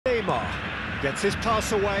Neymar gets his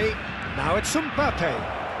pass away. Now it's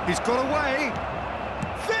Mbappe. He's got away.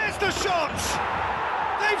 There's the shot!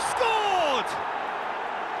 They've scored!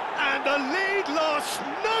 And the lead lost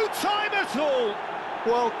no time at all.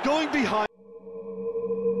 Well, going behind...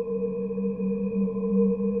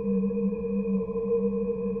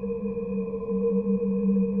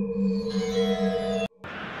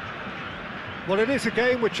 Well, it is a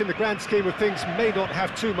game which in the grand scheme of things may not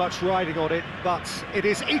have too much riding on it, but it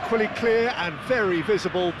is equally clear and very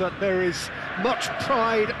visible that there is much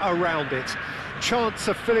pride around it. Chants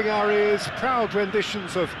are filling our ears, proud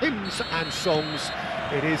renditions of hymns and songs.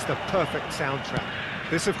 It is the perfect soundtrack.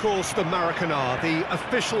 This, of course, the Maracanã, the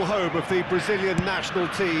official home of the Brazilian national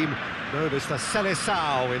team, known as the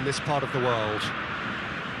Seleção in this part of the world.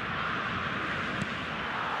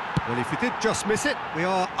 Well, if you did just miss it, we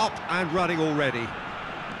are up and running already.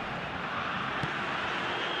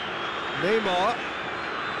 Neymar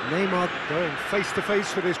going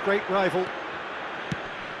face-to-face with his great rival.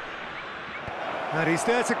 And he's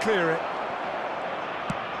there to clear it.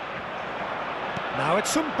 Now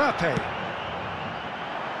it's Mbappe.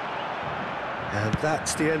 And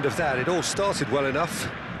that's the end of that. It all started well enough.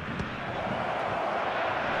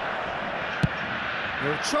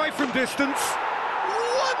 He'll try from distance.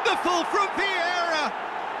 Wonderful from Vieira!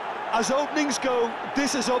 As openings go,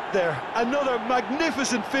 this is up there. Another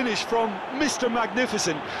magnificent finish from Mr.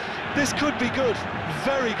 Magnificent. This could be good,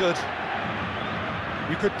 very good.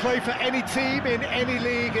 You could play for any team, in any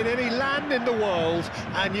league, in any land in the world,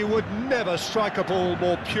 and you would never strike a ball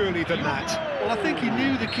more purely than that. Well, I think he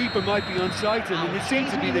knew the keeper might be on site, and it seemed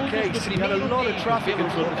to be the case. He had a lot of traffic in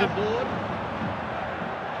front of him.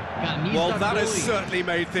 Well, that has certainly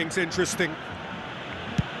made things interesting.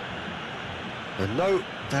 And no,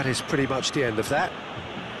 that is pretty much the end of that.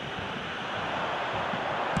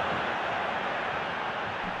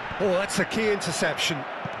 Oh, that's a key interception.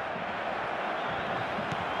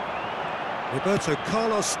 Roberto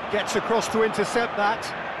Carlos gets across to intercept that.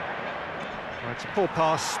 Oh, it's a poor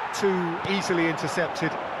pass, too easily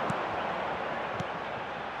intercepted.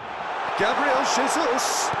 Gabriel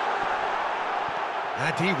Jesus.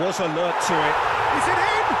 And he was alert to it. Is it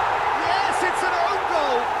in? Yes, it's an own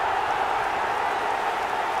goal.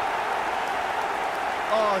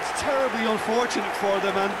 Oh, it's terribly unfortunate for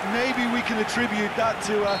them, and maybe we can attribute that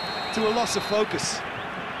to a loss of focus.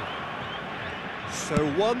 So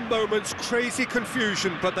one moment's crazy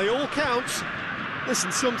confusion, but they all count.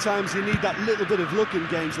 Listen, sometimes you need that little bit of luck in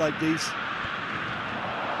games like these.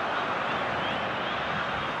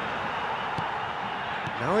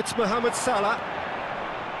 Now it's Mohamed Salah.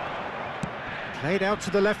 Played out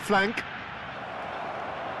to the left flank.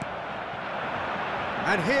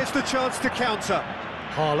 And here's the chance to counter.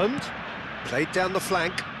 Haaland, played down the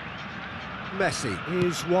flank. Messi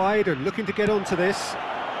is wide and looking to get onto this.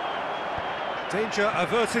 Danger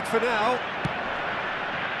averted for now.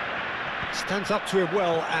 Stands up to him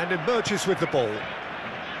well and emerges with the ball.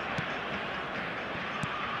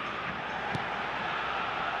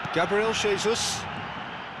 Gabriel Jesus.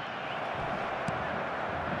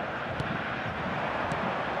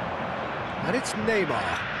 And it's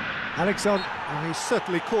Neymar. Alexander, oh, he's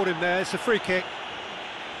certainly caught him there. It's a free kick.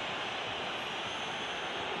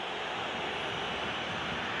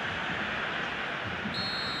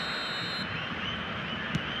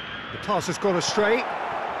 The pass has gone astray.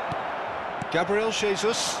 Gabriel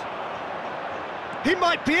Jesus. He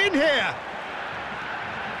might be in here.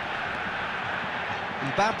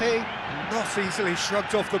 Mbappe not easily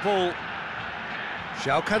shrugged off the ball.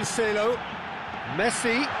 João Cancelo.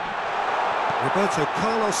 Messi. Roberto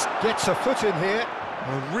Carlos gets a foot in here.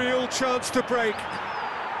 A real chance to break.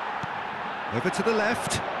 Over to the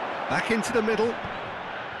left. Back into the middle.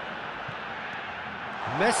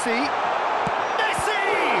 Messi.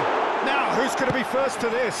 Messi! Now, who's going to be first to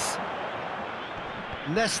this?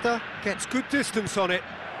 Nesta gets good distance on it.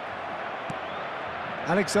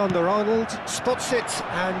 Alexander-Arnold spots it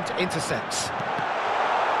and intercepts.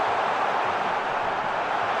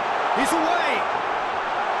 He's away!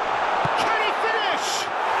 Can he finish?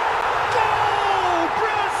 Goal!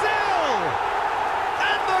 Brazil!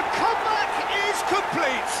 And the comeback is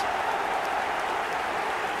complete!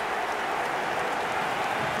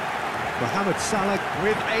 Mohamed Salah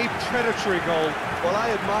with a predatory goal. Well,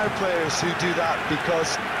 I admire players who do that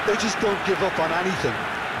because they just don't give up on anything.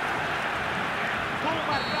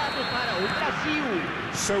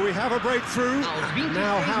 So we have a breakthrough.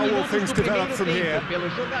 Now how will things develop from here?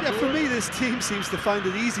 Yeah, for me this team seems to find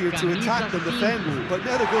it easier to attack than defend, but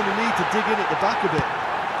now they're going to need to dig in at the back a bit.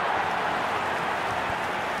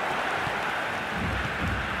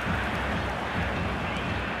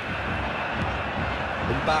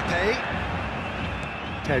 Mbappe.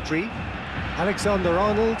 Pedri.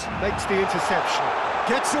 Alexander-Arnold makes the interception.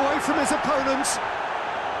 Gets away from his opponent.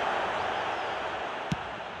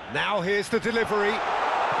 Now here's the delivery.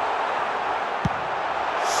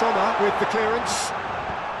 Sommer with the clearance.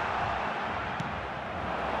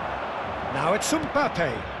 Now it's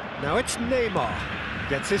Mbappe. Now it's Neymar.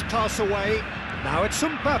 Gets his pass away. Now it's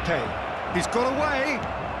Mbappe. He's got away.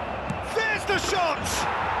 There's the shot!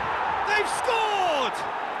 They've scored!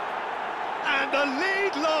 And the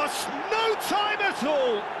lead lost no time at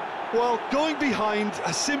all. Well, going behind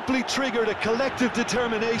has simply triggered a collective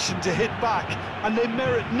determination to hit back, and they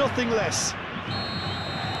merit nothing less.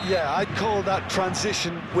 Yeah, I'd call that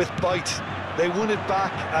transition with bite. They won it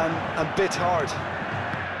back and bit hard.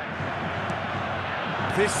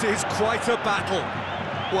 This is quite a battle.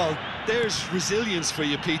 Well, there's resilience for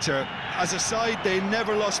you, Peter. As a side, they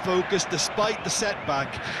never lost focus despite the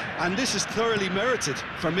setback, and this is thoroughly merited.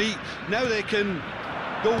 For me, now they can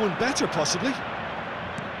go one better, possibly.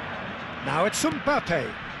 Now it's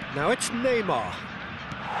Mbappe. Now it's Neymar.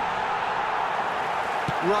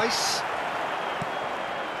 Rice.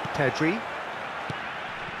 Pedri.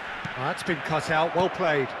 Oh, that's been cut out, well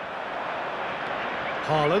played.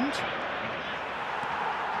 Haaland.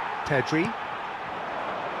 Pedri.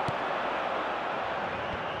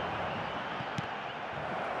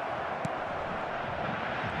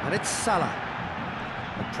 And it's Salah.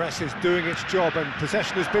 The press is doing its job and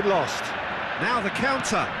possession has been lost. Now the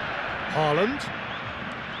counter. Haaland.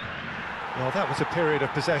 Well, that was a period of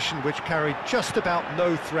possession which carried just about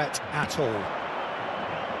no threat at all.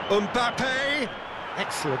 Mbappe!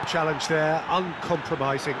 Excellent challenge there,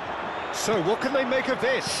 uncompromising. So what can they make of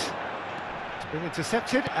this? It's been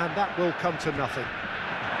intercepted and that will come to nothing.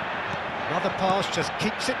 Another pass just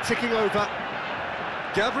keeps it ticking over.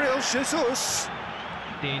 Gabriel Jesus.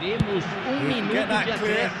 Teremos minuto de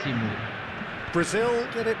acréscimo. Brazil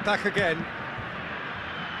get it back again.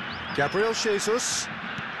 Gabriel Jesus.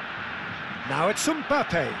 Now it's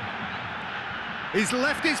Mbappe. He's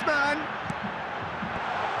left his man.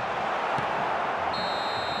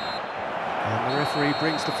 And the referee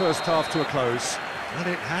brings the first half to a close. And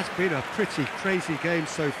it has been a pretty crazy game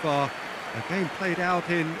so far. A game played out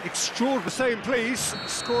in extraordinary... Same, please.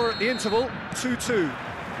 Score at the interval, 2-2.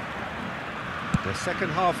 The second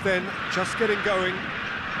half then, just getting going.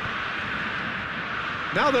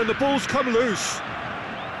 Now then, the ball's come loose.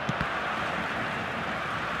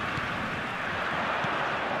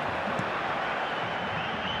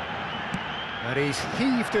 And he's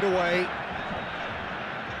heaved it away.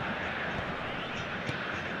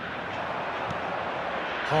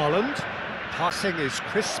 Haaland. Passing is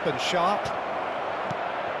crisp and sharp.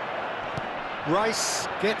 Rice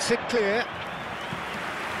gets it clear.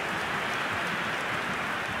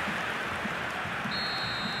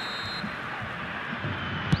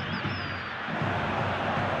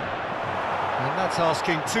 And that's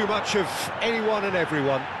asking too much of anyone and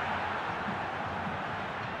everyone.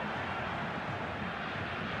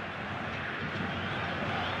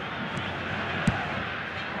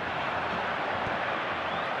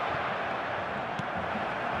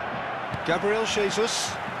 Gabriel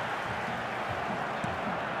Jesus.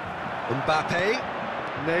 Mbappe.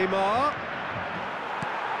 Neymar.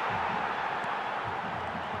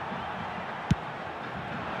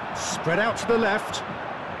 Spread out to the left.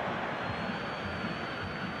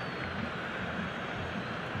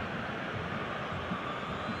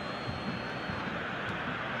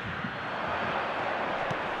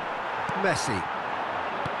 Messi.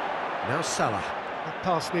 Now Salah. That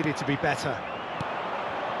pass needed to be better.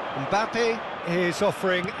 Mbappe is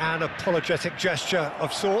offering an apologetic gesture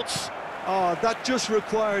of sorts. Oh, that just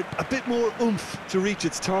required a bit more oomph to reach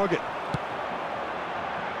its target.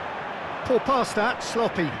 Poor pass that,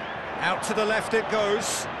 sloppy. Out to the left it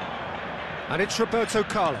goes. And it's Roberto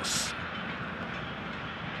Carlos.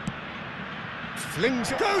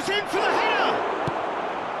 Flings it. Goes in for the header!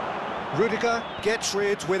 Rudiger gets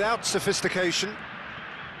rid without sophistication.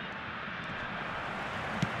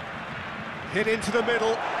 Hit into the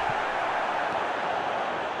middle.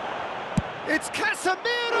 It's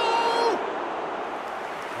Casemiro!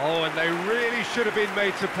 Oh, and they really should have been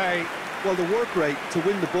made to pay. Well, the work rate to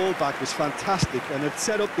win the ball back was fantastic, and it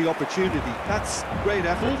set up the opportunity. That's great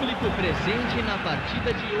effort. Público presente na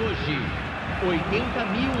partida de hoje.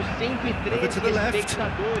 80.103 Over to the left.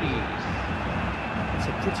 espectadores. It's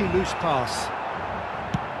a pretty loose pass.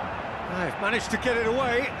 They've managed to get it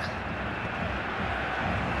away.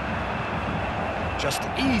 Just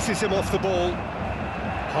eases him off the ball.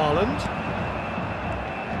 Haaland.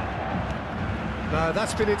 No,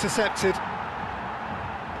 that's been intercepted.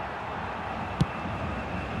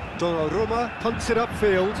 Donnarumma punts it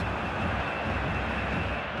upfield.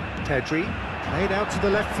 Pedri, played out to the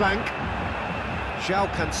left flank. João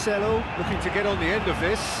Cancelo looking to get on the end of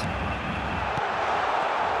this.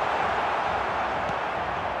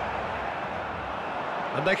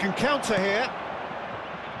 And they can counter here.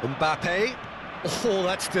 Mbappe. Oh,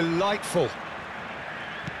 that's delightful.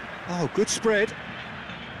 Oh, good spread.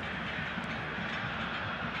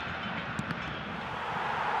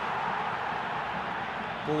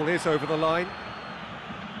 Ball is over the line.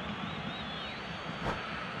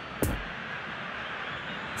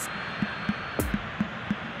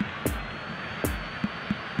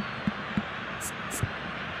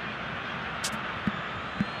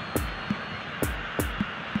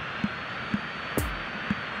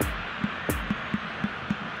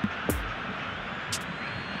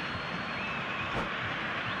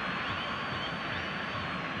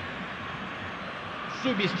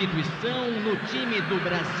 Substituição no time do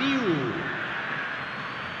Brasil.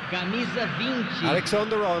 Camisa 20.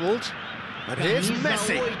 Alexander-Arnold. And here's Camisa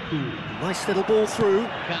Messi. 8. Nice little ball through.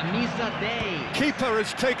 Camisa 10. Keeper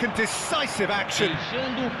has taken decisive action.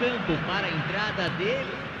 Fechando o campo para a entrada dele.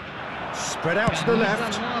 Spread out to the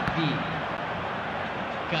left.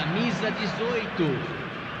 Camisa 18.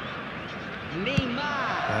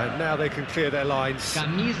 Neymar. And now they can clear their lines.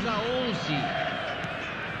 Camisa 11.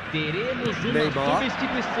 Teremos uma Neymar.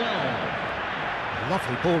 substituição.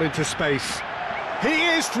 Lovely ball into space.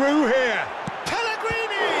 He is through here.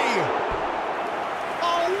 Pellegrini!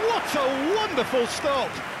 Oh, what a wonderful stop.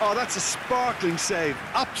 Oh, that's a sparkling save.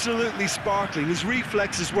 Absolutely sparkling. His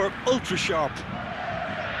reflexes were ultra sharp.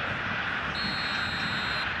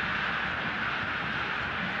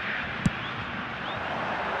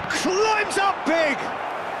 Climbs up big.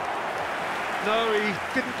 No, he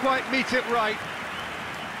didn't quite meet it right.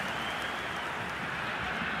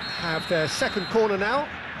 Have their second corner now.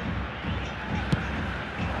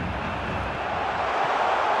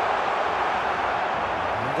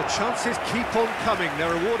 And the chances keep on coming.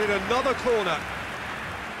 They're awarded another corner.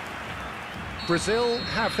 Brazil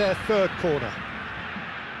have their third corner.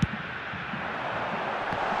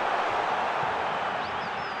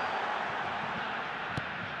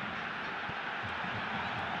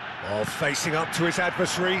 Oh, facing up to his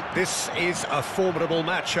adversary. This is a formidable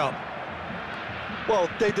matchup. Well,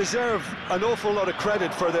 they deserve an awful lot of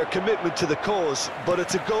credit for their commitment to the cause, but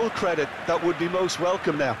it's a goal credit that would be most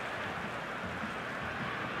welcome now.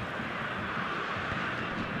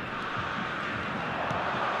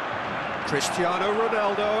 Cristiano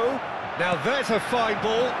Ronaldo. Now there's a fine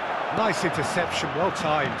ball. Nice interception, well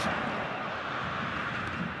timed.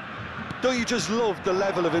 Don't you just love the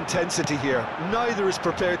level of intensity here? Neither is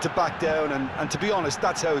prepared to back down, and to be honest,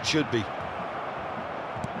 that's how it should be.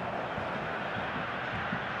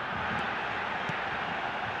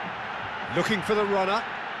 Looking for the runner.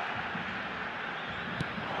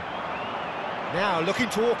 Now looking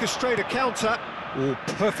to orchestrate a counter. Oh,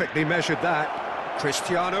 perfectly measured that.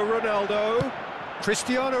 Cristiano Ronaldo.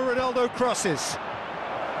 Cristiano Ronaldo crosses.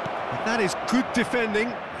 And that is good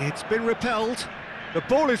defending. It's been repelled. The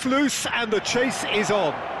ball is loose and the chase is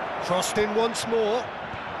on. Crossed in once more.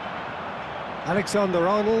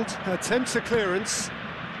 Alexander-Arnold attempts a clearance.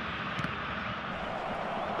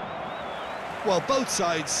 Well, both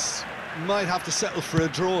sides might have to settle for a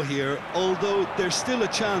draw here, although there's still a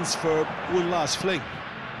chance for one last fling.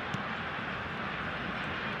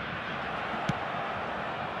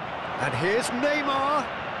 And here's Neymar.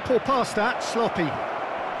 Poor pass that, sloppy.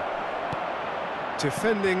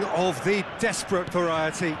 Defending of the desperate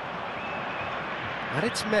variety. And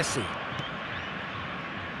it's Messi.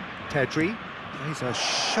 Pedri plays a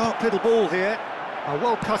sharp little ball here.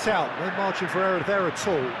 Well cut out, no margin for error there at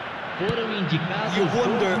all. You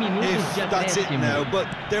wonder if that's it now, but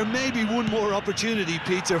there may be one more opportunity,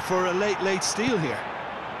 Peter, for a late steal here.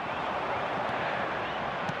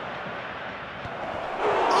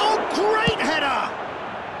 Oh, great header!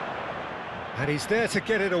 And he's there to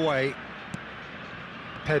get it away.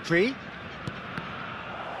 Pedri.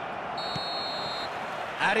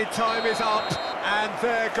 Added time is up, and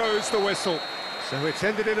there goes the whistle. So it's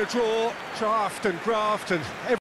ended in a draw, draft and graft, and